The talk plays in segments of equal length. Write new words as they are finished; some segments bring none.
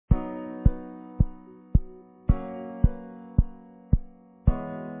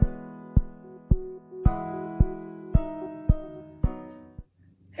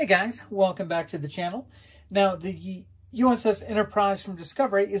Hey guys, welcome back to the channel. Now, the USS Enterprise from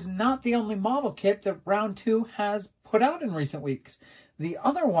Discovery is not the only model kit that Round 2 has put out in recent weeks. The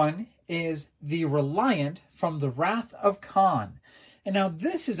other one is the Reliant from the Wrath of Khan. And now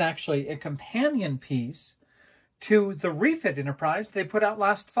this is actually a companion piece to the refit Enterprise they put out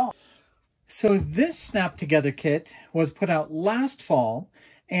last fall. So this snap together kit was put out last fall,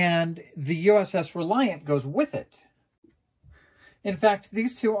 and the USS Reliant goes with it. In fact,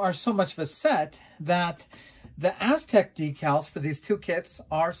 these two are so much of a set that the Aztec decals for these two kits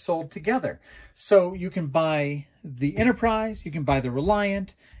are sold together. So you can buy the Enterprise, you can buy the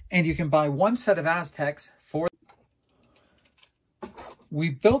Reliant, and you can buy one set of Aztecs for. We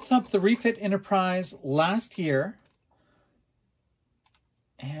built up the refit Enterprise last year,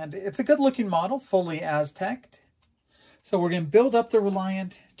 and it's a good looking model, fully Aztec. So we're going to build up the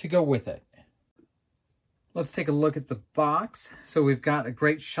Reliant to go with it. Let's take a look at the box. So we've got a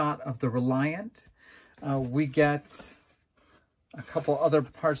great shot of the Reliant. We get a couple other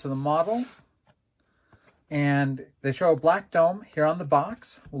parts of the model. And they show a black dome here on the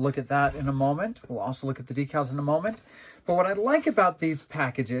box. We'll look at that in a moment. We'll also look at the decals in a moment. But what I like about these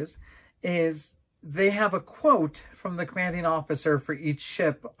packages is they have a quote from the commanding officer for each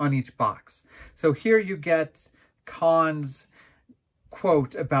ship on each box. So here you get Khan's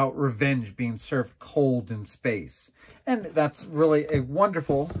quote about revenge being served cold in space. And that's really a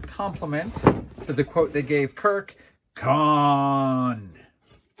wonderful compliment to the quote they gave Kirk, Khan.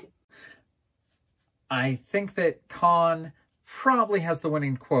 I think that Khan probably has the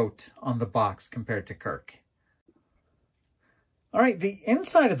winning quote on the box compared to Kirk. All right, the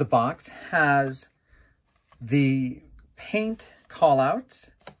inside of the box has the paint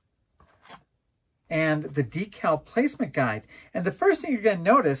callouts and the decal placement guide. And the first thing you're going to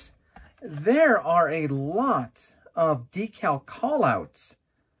notice, there are a lot of decal callouts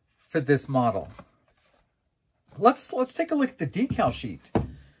for this model. Let's take a look at the decal sheet.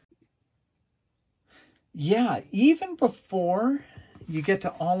 Yeah, even before you get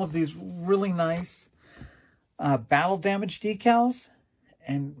to all of these really nice battle damage decals,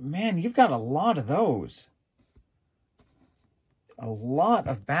 and man, you've got a lot of those. A lot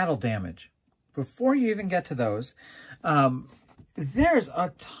of battle damage. Before you even get to those, there's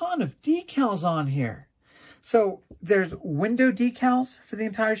a ton of decals on here. So there's window decals for the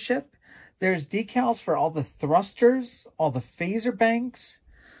entire ship. There's decals for all the thrusters, all the phaser banks.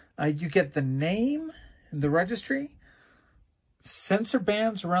 You get the name and the registry. Sensor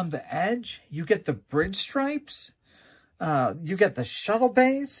bands around the edge. You get the bridge stripes. You get the shuttle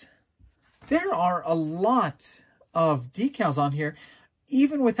bays. There are a lot of decals on here,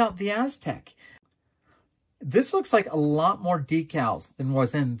 even without the Aztec. This looks like a lot more decals than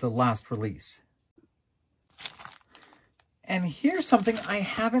was in the last release. And here's something I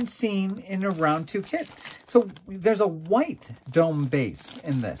haven't seen in a Round 2 kit. So there's a white dome base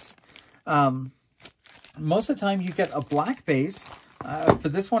in this. Most of the time you get a black base. For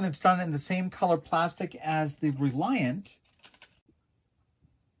this one, it's done in the same color plastic as the Reliant.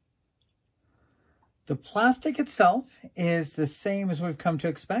 The plastic itself is the same as we've come to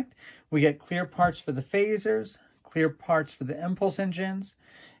expect. We get clear parts for the phasers, clear parts for the impulse engines.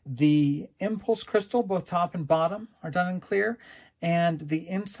 The impulse crystal, both top and bottom, are done in clear. And the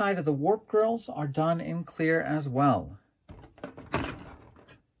inside of the warp grills are done in clear as well.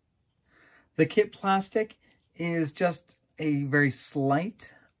 The kit plastic is just a very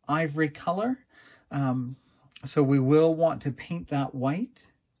slight ivory color. So we will want to paint that white.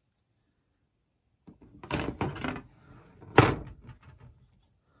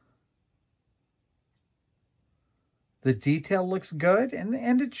 The detail looks good,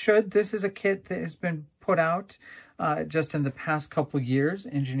 and it should. This is a kit that has been put out just in the past couple years,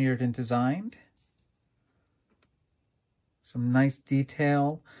 engineered and designed. Some nice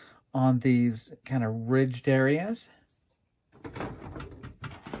detail on these kind of ridged areas.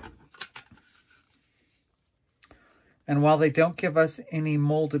 And while they don't give us any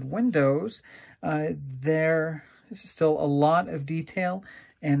molded windows, there is still a lot of detail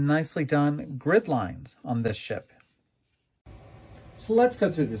and nicely done grid lines on this ship. So let's go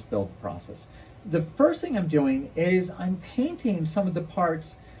through this build process. The first thing I'm doing is I'm painting some of the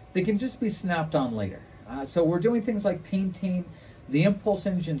parts that can just be snapped on later. So we're doing things like painting the impulse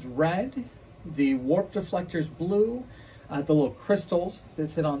engines red, the warp deflectors blue, the little crystals that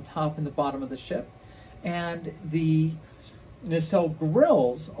sit on top and the bottom of the ship, and the nacelle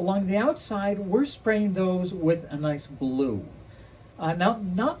grills along the outside, we're spraying those with a nice blue. Now,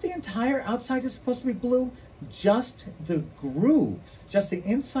 not the entire outside is supposed to be blue, just the grooves, just the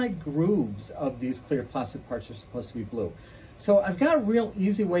inside grooves of these clear plastic parts are supposed to be blue. So I've got a real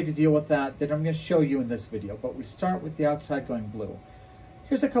easy way to deal with that I'm going to show you in this video, but we start with the outside going blue.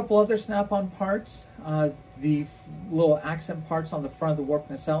 Here's a couple other snap-on parts, the little accent parts on the front of the warp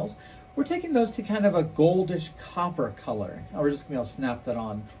nacelles. We're taking those to kind of a goldish copper color. We're just going to be able to snap that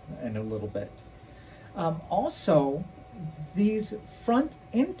on in a little bit. Also, these front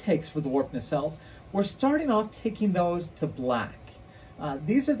intakes for the warp nacelles, we're starting off taking those to black.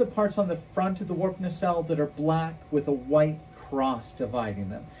 These are the parts on the front of the warp nacelle that are black with a white cross dividing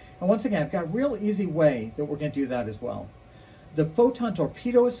them. And once again, I've got a real easy way that we're going to do that as well. The photon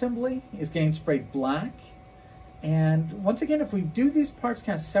torpedo assembly is getting sprayed black. And once again, if we do these parts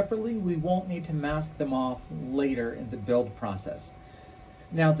kind of separately, we won't need to mask them off later in the build process.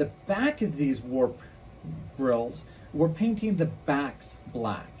 Now, the back of these warp grills, we're painting the backs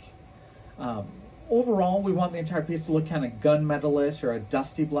black. Overall, we want the entire piece to look kind of gunmetal-ish or a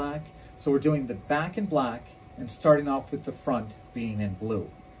dusty black. So we're doing the back in black and starting off with the front being in blue.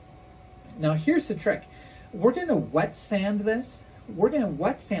 Now here's the trick. We're going to wet sand this. We're going to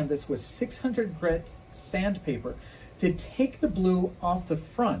wet sand this with 600 grit sandpaper to take the blue off the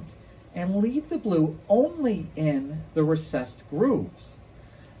front and leave the blue only in the recessed grooves.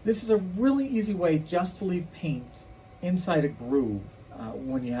 This is a really easy way just to leave paint inside a groove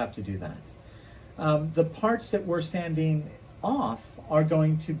when you have to do that. The parts that we're sanding off are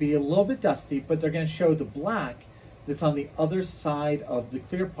going to be a little bit dusty, but they're going to show the black that's on the other side of the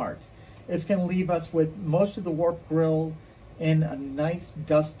clear part. It's going to leave us with most of the warp grill in a nice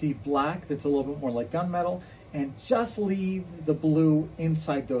dusty black that's a little bit more like gunmetal, and just leave the blue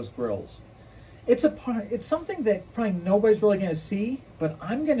inside those grills. It's something that probably nobody's really going to see, but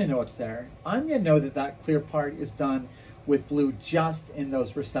I'm going to know it's there. I'm going to know that that clear part is done with blue just in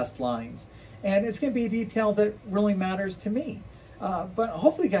those recessed lines. And it's going to be a detail that really matters to me. But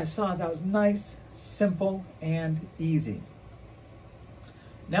hopefully you guys saw that was nice, simple, and easy.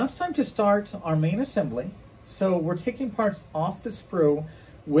 Now it's time to start our main assembly. So we're taking parts off the sprue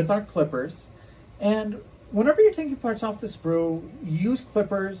with our clippers. And whenever you're taking parts off the sprue, use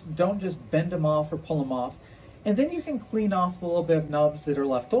clippers. Don't just bend them off or pull them off. And then you can clean off the little bit of nubs that are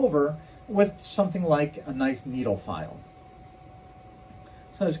left over with something like a nice needle file.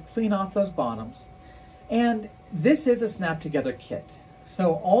 So just clean off those bottoms. And this is a snap together kit.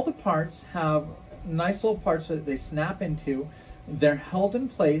 So all the parts have nice little parts that they snap into. They're held in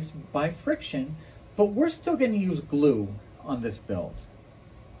place by friction, but we're still going to use glue on this build.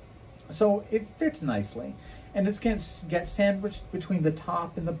 So it fits nicely, and it's going to get sandwiched between the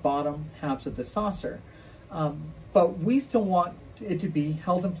top and the bottom halves of the saucer. But we still want it to be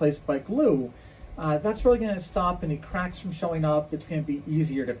held in place by glue. That's really going to stop any cracks from showing up. It's going to be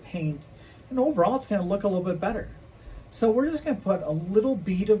easier to paint, and overall it's going to look a little bit better. So we're just going to put a little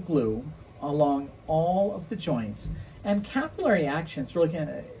bead of glue along all of the joints, and capillary action is really going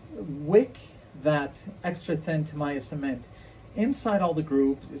to wick that extra thin Tamiya cement inside all the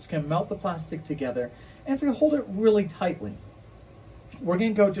grooves. It's going to melt the plastic together, and it's going to hold it really tightly. We're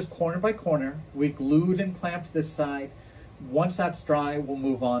going to go just corner by corner. We glued and clamped this side. Once that's dry, we'll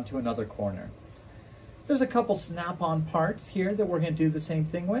move on to another corner. There's a couple snap-on parts here that we're going to do the same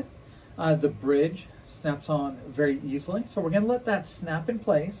thing with. The bridge snaps on very easily, so we're going to let that snap in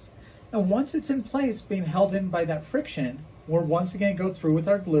place. And once it's in place, being held in by that friction, we're once again go through with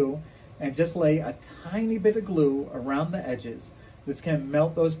our glue and just lay a tiny bit of glue around the edges that's going to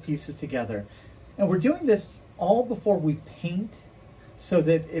melt those pieces together. And we're doing this all before we paint so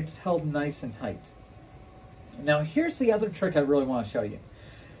that it's held nice and tight. Now here's the other trick I really want to show you.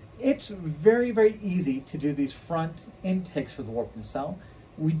 It's very, very easy to do these front intakes for the warp nacelle.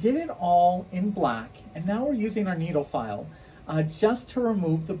 We did it all in black, and now we're using our needle file just to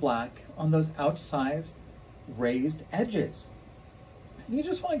remove the black on those outside raised edges. And you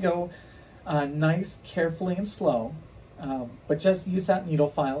just want to go nice, carefully, and slow, but just use that needle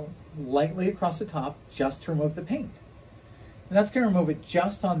file lightly across the top just to remove the paint. And that's going to remove it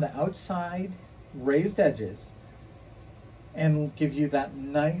just on the outside raised edges and give you that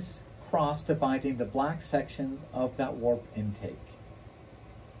nice cross dividing the black sections of that warp intake.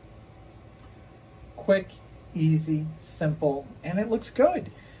 Quick, easy, simple, and it looks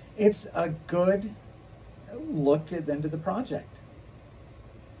good. It's a good look at the end of the project.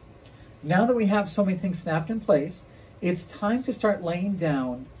 Now that we have so many things snapped in place, it's time to start laying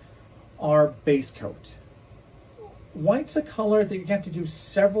down our base coat. White's a color that you're going to have to do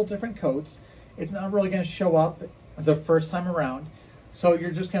several different coats. It's not really going to show up the first time around, so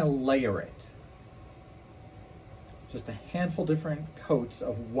you're just going to layer it. Just a handful of different coats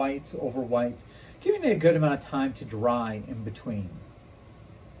of white over white, giving it a good amount of time to dry in between.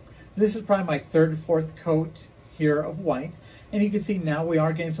 This is probably my third or fourth coat here of white. And you can see now we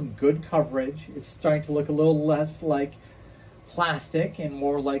are getting some good coverage. It's starting to look a little less like plastic and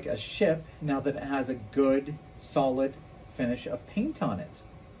more like a ship now that it has a good solid finish of paint on it.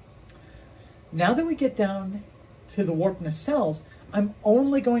 Now that we get down to the warp nacelles, I'm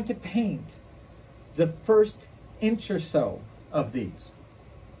only going to paint the first inch or so of these.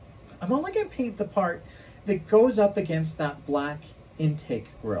 I'm only going to paint the part that goes up against that black intake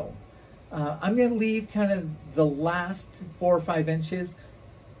grill. I'm going to leave kind of the last 4 or 5 inches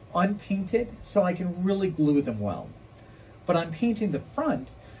unpainted so I can really glue them well. But I'm painting the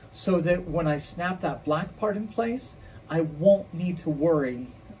front so that when I snap that black part in place, I won't need to worry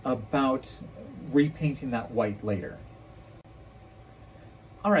about repainting that white later.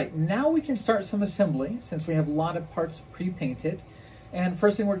 All right, now we can start some assembly since we have a lot of parts pre-painted. And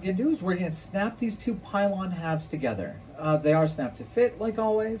first thing we're going to do is we're going to snap these 2 pylon halves together. They are snapped to fit like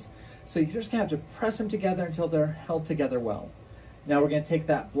always, so you're just going to have to press them together until they're held together well. Now we're going to take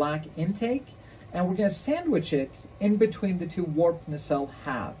that black intake and we're going to sandwich it in between the 2 warp nacelle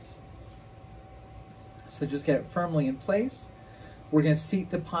halves. So just get it firmly in place. We're going to seat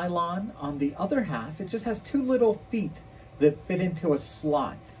the pylon on the other half. It just has 2 little feet that fit into a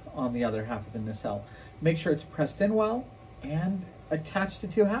slot on the other half of the nacelle. Make sure it's pressed in well and attach the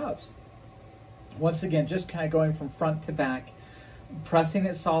 2 halves. Once again, just kind of going from front to back, pressing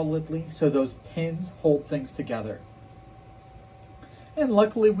it solidly so those pins hold things together. And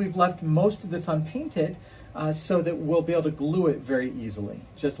luckily we've left most of this unpainted so that we'll be able to glue it very easily.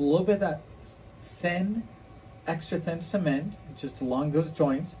 Just a little bit of that thin, extra thin cement just along those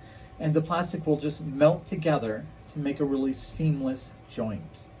joints, and the plastic will just melt together to make a really seamless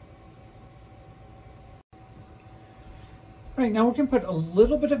joint. All right, now we're going to put a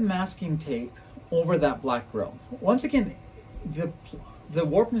little bit of masking tape over that black grill. Once again, the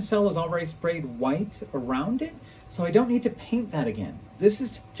warp nacelle is already sprayed white around it, so I don't need to paint that again. This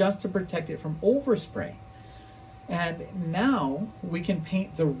is just to protect it from overspray. And now we can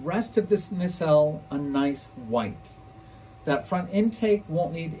paint the rest of this nacelle a nice white. That front intake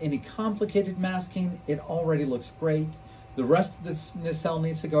won't need any complicated masking. It already looks great. The rest of this nacelle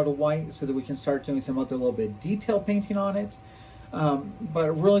needs to go to white so that we can start doing some other little bit of detail painting on it. But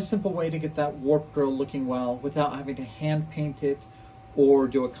a really simple way to get that warp grill looking well without having to hand paint it or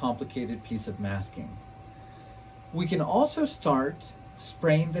do a complicated piece of masking. We can also start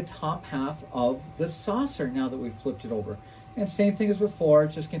spraying the top half of the saucer now that we've flipped it over. And same thing as before,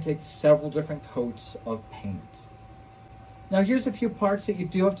 it's just going to take several different coats of paint. Now here's a few parts that you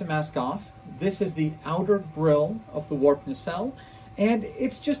do have to mask off. This is the outer grill of the warp nacelle, and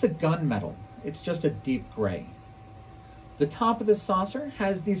it's just a gunmetal. It's just a deep gray. The top of the saucer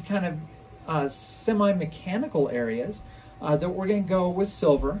has these kind of semi-mechanical areas that we're going to go with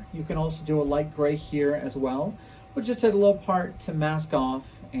silver. You can also do a light gray here as well, but just add a little part to mask off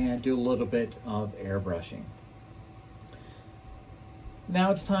and do a little bit of airbrushing.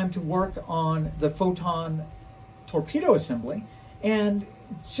 Now it's time to work on the photon torpedo assembly, and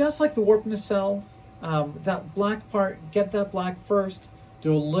just like the warp nacelle, that black part, get that black first,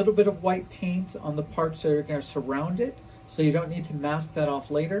 do a little bit of white paint on the parts that are going to surround it so you don't need to mask that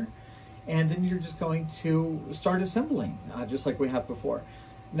off later, and then you're just going to start assembling just like we have before.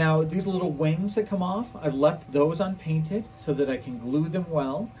 Now these little wings that come off, I've left those unpainted so that I can glue them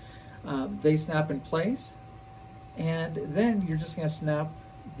well. They snap in place, and then you're just going to snap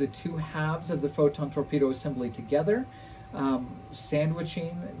the 2 halves of the photon torpedo assembly together,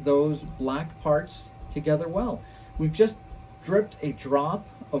 sandwiching those black parts together well. We've just dripped a drop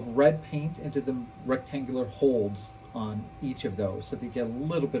of red paint into the rectangular holes on each of those so that you get a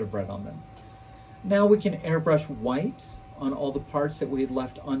little bit of red on them. Now we can airbrush white on all the parts that we had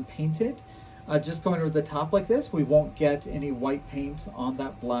left unpainted. Just going over the top like this, we won't get any white paint on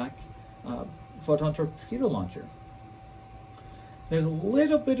that black photon torpedo launcher. There's a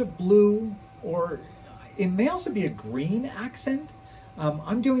little bit of blue, or it may also be a green accent.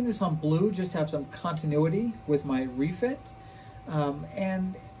 I'm doing this on blue just to have some continuity with my refit.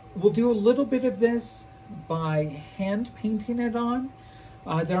 And we'll do a little bit of this by hand painting it on.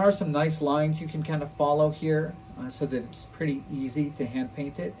 There are some nice lines you can kind of follow here so that it's pretty easy to hand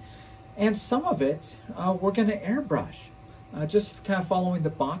paint it. And some of it we're going to airbrush. Just kind of following the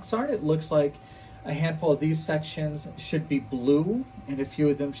box art, it looks like a handful of these sections should be blue and a few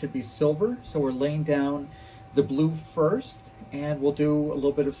of them should be silver. So we're laying down the blue first and we'll do a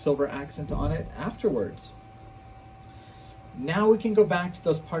little bit of silver accent on it afterwards. Now we can go back to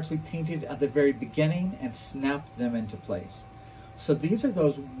those parts we painted at the very beginning and snap them into place. So these are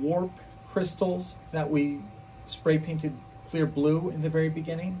those warp crystals that we spray painted clear blue in the very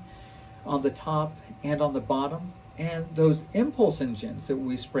beginning. on the top and on the bottom. And those impulse engines that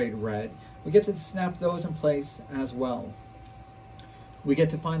we sprayed red, we get to snap those in place as well. We get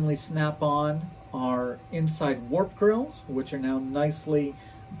to finally snap on our inside warp grills, which are now nicely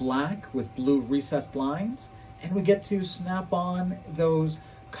black with blue recessed lines. And we get to snap on those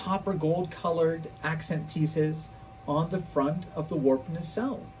copper gold colored accent pieces on the front of the warp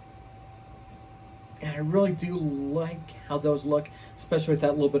nacelle. And I really do like how those look, especially with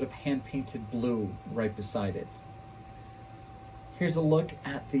that little bit of hand-painted blue right beside it. Here's a look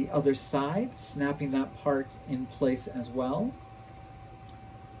at the other side, snapping that part in place as well.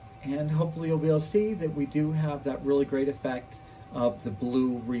 And hopefully you'll be able to see that we do have that really great effect of the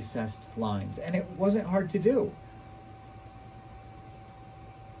blue recessed lines. And it wasn't hard to do.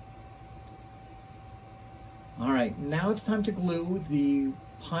 All right, now it's time to glue the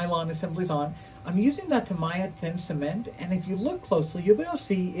pylon assemblies on. I'm using that Tamiya thin cement, and if you look closely, you'll be able to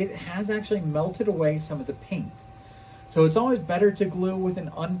see it has actually melted away some of the paint. So it's always better to glue with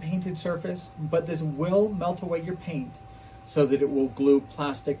an unpainted surface, but this will melt away your paint so that it will glue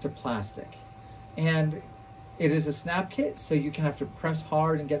plastic to plastic. And it is a snap kit, so you can have to press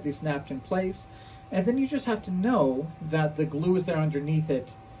hard and get these snapped in place. And then you just have to know that the glue is there underneath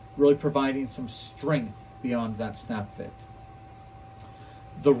it, really providing some strength beyond that snap fit.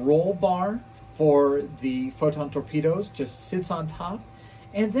 The roll bar for the photon torpedoes just sits on top,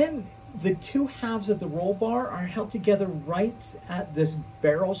 and then the two halves of the roll bar are held together right at this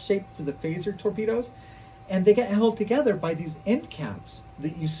barrel shape for the phaser torpedoes, and they get held together by these end caps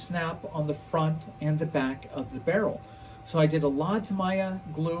that you snap on the front and the back of the barrel. So I did a lot of Tamiya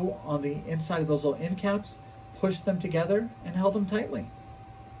glue on the inside of those little end caps, pushed them together, and held them tightly.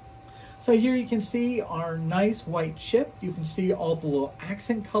 So here you can see our nice white ship. You can see all the little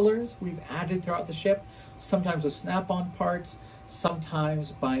accent colors we've added throughout the ship, sometimes with snap-on parts,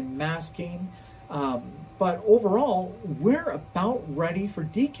 sometimes by masking. But overall, we're about ready for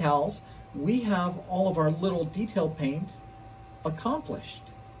decals. We have all of our little detail paint accomplished.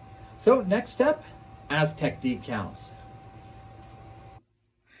 So next step, Aztec decals.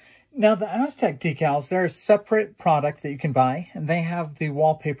 Now the Aztec decals, they're a separate product that you can buy, and they have the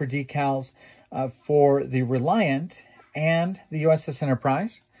wallpaper decals for the Reliant and the USS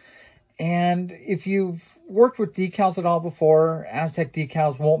Enterprise. And if you've worked with decals at all before, Aztec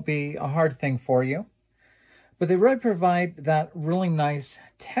decals won't be a hard thing for you. But they really provide that really nice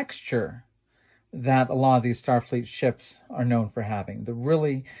texture that a lot of these Starfleet ships are known for having. The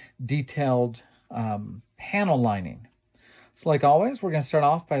really detailed panel lining. So like always, we're going to start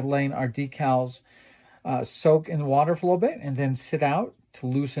off by letting our decals soak in water for a little bit and then sit out to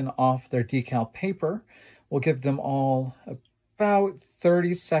loosen off their decal paper. We'll give them all about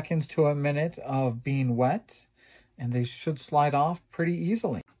 30 seconds to a minute of being wet, and they should slide off pretty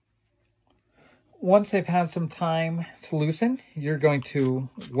easily. Once they've had some time to loosen, you're going to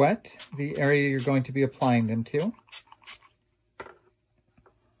wet the area you're going to be applying them to.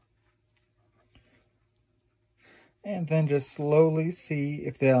 And then just slowly see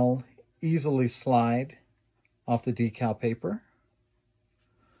if they'll easily slide off the decal paper.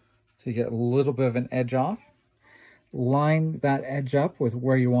 So you get a little bit of an edge off. Line that edge up with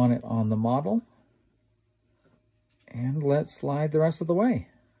where you want it on the model. And let slide the rest of the way.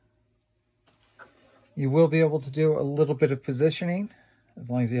 You will be able to do a little bit of positioning as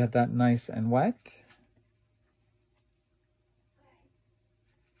long as you have that nice and wet.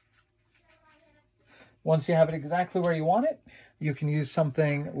 Once you have it exactly where you want it, you can use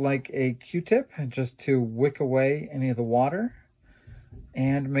something like a Q-tip just to wick away any of the water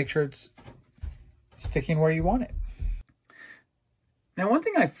and make sure it's sticking where you want it. Now, one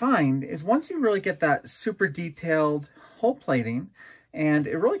thing I find is once you really get that super detailed hull plating, and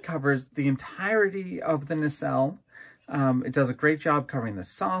it really covers the entirety of the nacelle, it does a great job covering the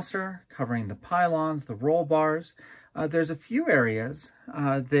saucer, covering the pylons, the roll bars. There's a few areas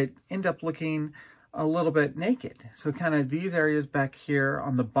that end up looking a little bit naked. So kind of these areas back here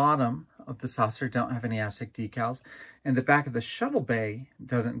on the bottom of the saucer don't have any Aztec decals, and the back of the shuttle bay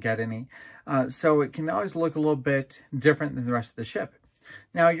doesn't get any. So it can always look a little bit different than the rest of the ship.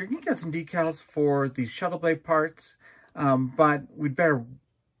 Now you're going to get some decals for the shuttle bay parts, but we'd better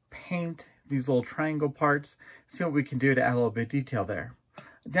paint these little triangle parts, see what we can do to add a little bit of detail there.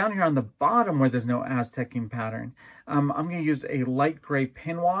 Down here on the bottom where there's no Aztecing pattern, I'm going to use a light gray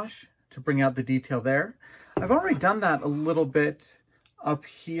pin wash to bring out the detail there. I've already done that a little bit up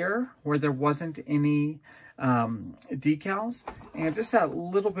here where there wasn't any decals, and just that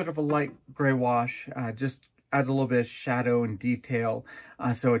little bit of a light gray wash just adds a little bit of shadow and detail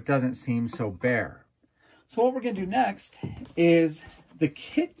so it doesn't seem so bare. So what we're going to do next is the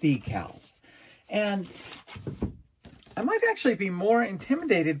kit decals. And I might actually be more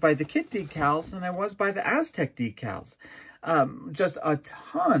intimidated by the kit decals than I was by the Aztec decals. Just a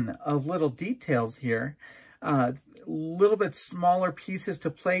ton of little details here. A little bit smaller pieces to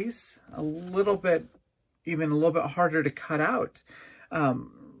place, even a little bit harder to cut out.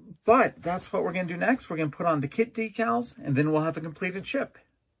 But that's what we're going to do next. We're going to put on the kit decals, and then we'll have a completed ship.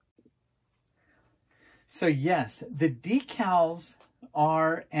 So yes, the decals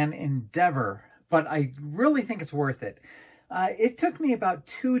are an endeavor, but I really think it's worth it. It took me about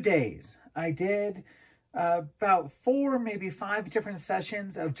 2 days. I did about 4, maybe 5 different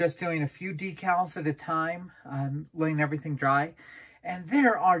sessions of just doing a few decals at a time, letting everything dry. And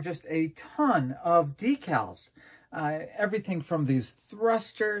there are just a ton of decals. Everything from these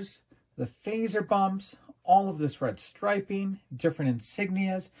thrusters, the phaser bumps, all of this red striping, different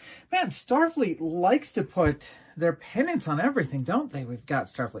insignias. Man, Starfleet likes to put their pennants on everything, don't they? We've got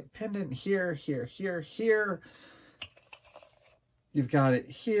Starfleet pendant here, here, here, here. You've got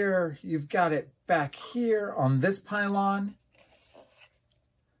it here. You've got it back here on this pylon.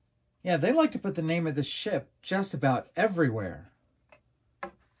 Yeah, they like to put the name of the ship just about everywhere.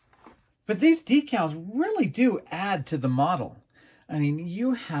 But these decals really do add to the model. I mean,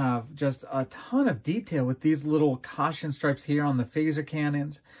 you have just a ton of detail with these little caution stripes here on the phaser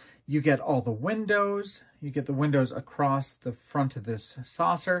cannons. You get all the windows. You get the windows across the front of this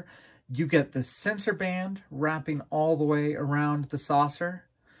saucer. You get the sensor band wrapping all the way around the saucer.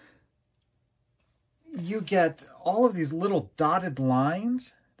 You get all of these little dotted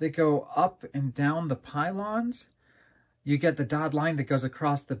lines that go up and down the pylons. You get the dotted line that goes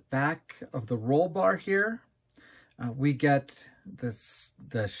across the back of the roll bar here. We get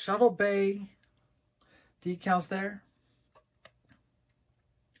the shuttle bay decals there.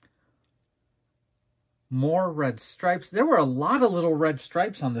 More red stripes. There were a lot of little red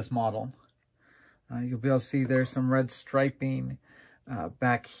stripes on this model. You'll be able to see there's some red striping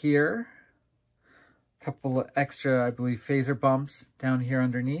back here. A couple of extra, I believe, phaser bumps down here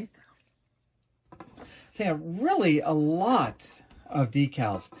underneath. So yeah, really a lot of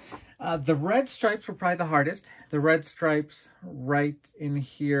decals. The red stripes were probably the hardest. The red stripes right in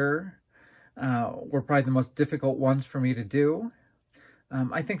here were probably the most difficult ones for me to do.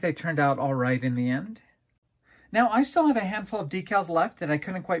 I think they turned out all right in the end. Now, I still have a handful of decals left that I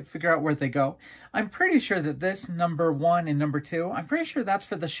couldn't quite figure out where they go. I'm pretty sure that this number 1 and number 2, I'm pretty sure that's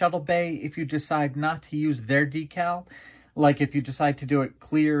for the shuttle bay if you decide not to use their decal. Like if you decide to do it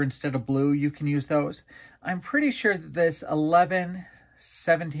clear instead of blue, you can use those. I'm pretty sure that this 11,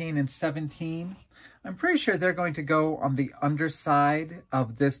 17, and 17, I'm pretty sure they're going to go on the underside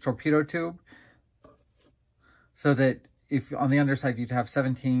of this torpedo tube. So that if on the underside you'd have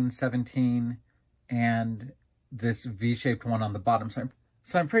 17, 17, and this V-shaped one on the bottom.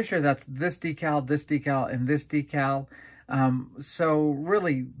 So I'm pretty sure that's this decal, and this decal. So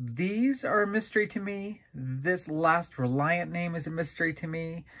really, these are a mystery to me. This last Reliant name is a mystery to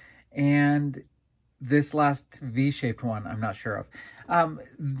me. And this last V-shaped one, I'm not sure of.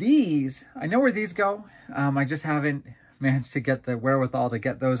 These, I know where these go. I just haven't managed to get the wherewithal to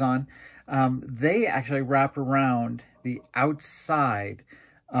get those on. They actually wrap around the outside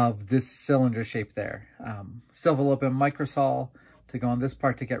of this cylinder shape there. Still have a little bit of microsol to go on this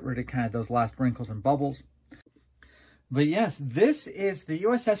part to get rid of kind of those last wrinkles and bubbles. But yes, this is the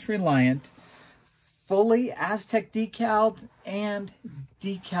USS Reliant, fully Aztec decaled and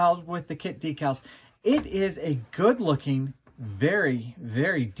decaled with the kit decals. It is a good looking, very,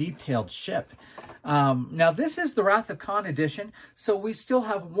 very detailed ship. Now this is the Wrath of Khan edition, so we still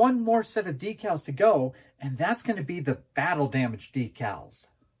have one more set of decals to go, and that's going to be the battle damage decals.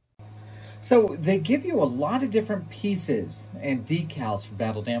 So they give you a lot of different pieces and decals for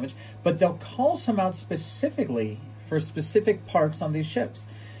battle damage, but they'll call some out specifically for specific parts on these ships.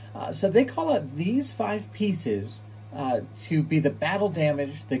 So they call out these 5 pieces to be the battle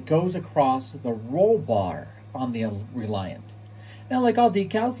damage that goes across the roll bar on the Reliant. Now, like all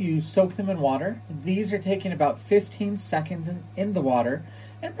decals, you soak them in water. These are taking about 15 seconds in the water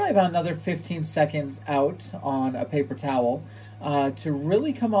and probably about another 15 seconds out on a paper towel to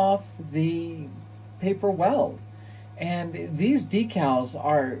really come off the paper well. And these decals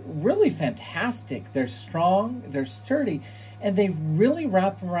are really fantastic. They're strong, they're sturdy, and they really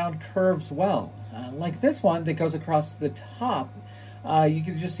wrap around curves well. Like this one that goes across the top, you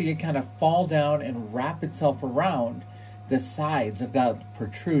can just see it kind of fall down and wrap itself around the sides of that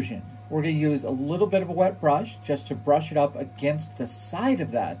protrusion. We're going to use a little bit of a wet brush just to brush it up against the side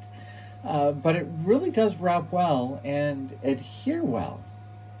of that. But it really does wrap well and adhere well.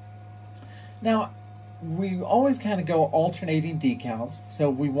 Now, we always kind of go alternating decals. So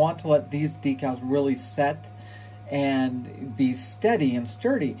we want to let these decals really set and be steady and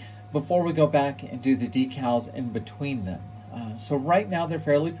sturdy before we go back and do the decals in between them. So right now they're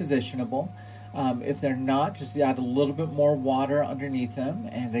fairly positionable. If they're not, just add a little bit more water underneath them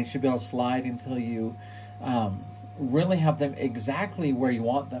and they should be able to slide until you really have them exactly where you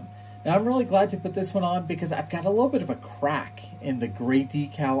want them. Now I'm really glad to put this one on because I've got a little bit of a crack in the gray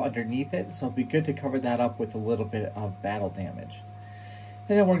decal underneath it, so it'll be good to cover that up with a little bit of battle damage.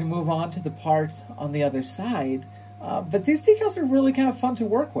 And then we're going to move on to the parts on the other side. But these decals are really kind of fun to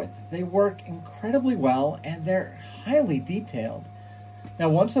work with. They work incredibly well and they're highly detailed. Now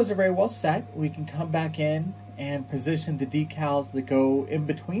once those are very well set, we can come back in and position the decals that go in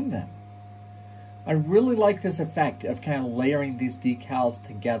between them. I really like this effect of kind of layering these decals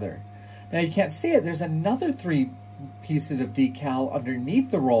together. Now you can't see it, there's another 3 pieces of decal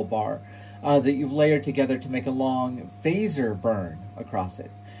underneath the roll bar that you've layered together to make a long phaser burn across it.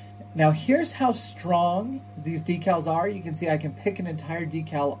 Now here's how strong these decals are. You can see I can pick an entire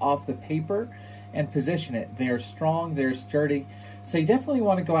decal off the paper and position it. They're strong, they're sturdy, so you definitely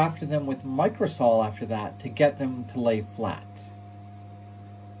want to go after them with microsol after that to get them to lay flat.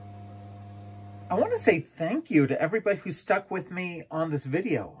 I want to say thank you to everybody who stuck with me on this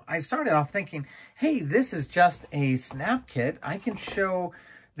video. I started off thinking, hey, this is just a snap kit. I can show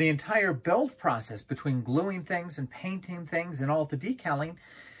the entire build process between gluing things and painting things and all the decaling.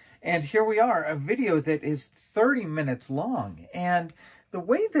 And here we are, a video that is 30 minutes long. And the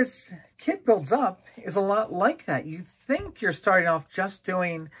way this kit builds up is a lot like that. You think you're starting off just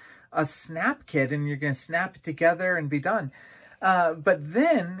doing a snap kit and you're going to snap it together and be done. But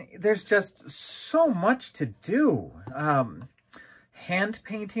then there's just so much to do. Hand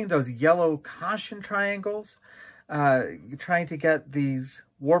painting those yellow caution triangles, trying to get these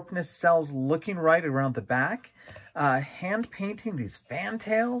warpness cells looking right around the back, hand painting these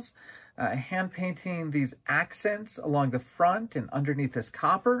fantails, hand painting these accents along the front and underneath this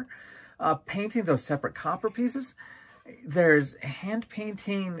copper, painting those separate copper pieces. There's hand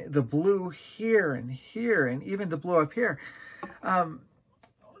painting the blue here and even the blue up here.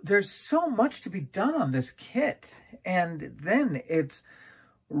 There's so much to be done on this kit. And then it's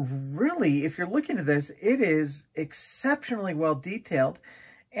really, if you're looking at this, it is exceptionally well detailed.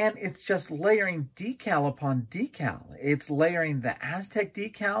 And it's just layering decal upon decal. It's layering the Aztec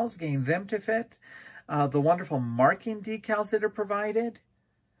decals, getting them to fit, the wonderful marking decals that are provided,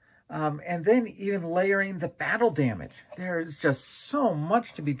 and then even layering the battle damage. There's just so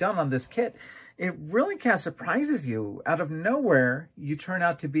much to be done on this kit. It really kind of surprises you. Out of nowhere, you turn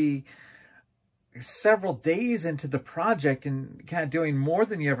out to be several days into the project and kind of doing more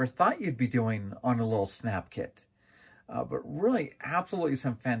than you ever thought you'd be doing on a little snap kit. But really, absolutely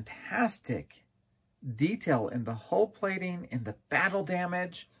some fantastic detail in the hull plating, in the battle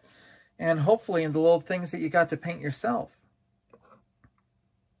damage, and hopefully in the little things that you got to paint yourself.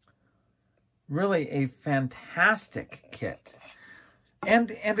 Really a fantastic kit.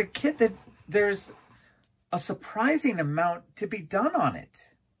 And a kit that there's a surprising amount to be done on it.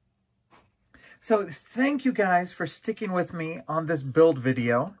 So thank you guys for sticking with me on this build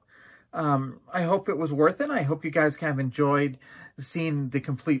video. I hope it was worth it. I hope you guys kind of enjoyed seeing the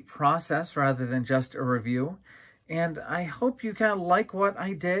complete process rather than just a review. And I hope you kind of like what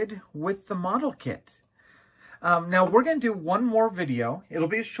I did with the model kit. Now we're going to do one more video. It'll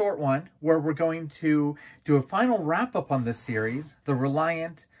be a short one where we're going to do a final wrap up on this series, the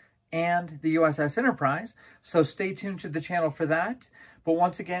Reliant and the USS Enterprise. So stay tuned to the channel for that. But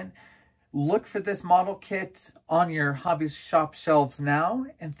once again, look for this model kit on your hobby shop shelves now,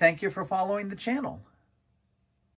 and thank you for following the channel.